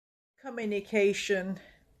Communication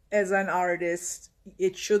as an artist,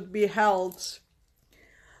 it should be held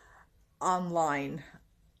online,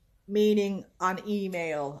 meaning on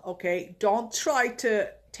email. Okay, don't try to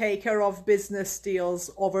take care of business deals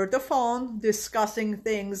over the phone, discussing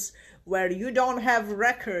things where you don't have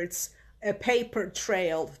records, a paper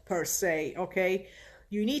trail per se. Okay,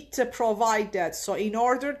 you need to provide that. So in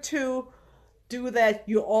order to do that,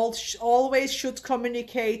 you always should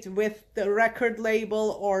communicate with the record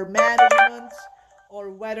label or management, or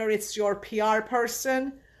whether it's your PR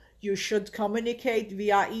person, you should communicate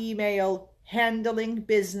via email handling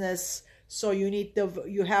business. So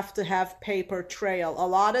you have to have paper trail. A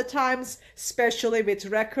lot of times, especially with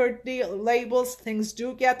record labels, things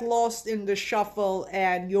do get lost in the shuffle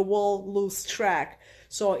and you will lose track.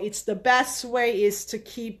 So it's the best way is to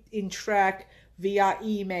keep in track via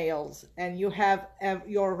emails, and you have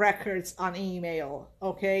your records on email.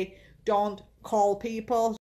 Okay, don't call people.